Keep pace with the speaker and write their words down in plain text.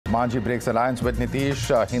Manjhi breaks alliance with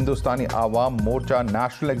Nitish. Hindustani Awam Morcha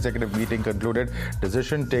National Executive meeting concluded.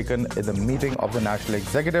 Decision taken in the meeting of the National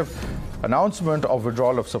Executive. Announcement of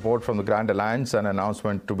withdrawal of support from the Grand Alliance. An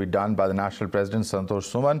announcement to be done by the National President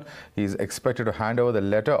Santosh Suman. He is expected to hand over the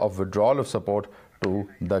letter of withdrawal of support to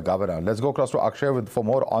the governor. Let's go across to Akshay for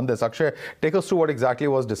more on this. Akshay, take us through what exactly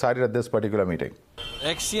was decided at this particular meeting.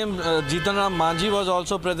 Ex-CM Jitan Ram Manjhi was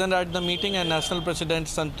also present at the meeting, and National President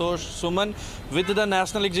Santosh Suman with the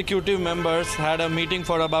National Executive members had a meeting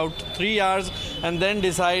for about 3 hours and then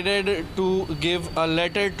decided to give a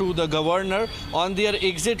letter to the governor on their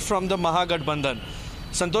exit from the Mahagathbandhan.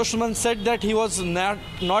 Santosh Suman said that he was not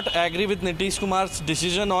agree with Nitish Kumar's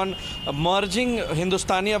decision on merging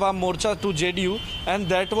Hindustani Awam Morcha to JDU, and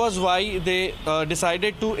that was why they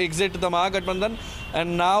decided to exit the Mahagathbandhan.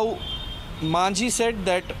 And now Manjhi said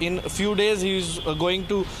that in a few days he is going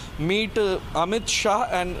to meet Amit Shah,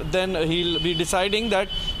 and then he'll be deciding that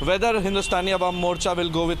whether Hindustani Awam Morcha will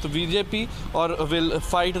go with BJP or will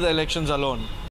fight the elections alone.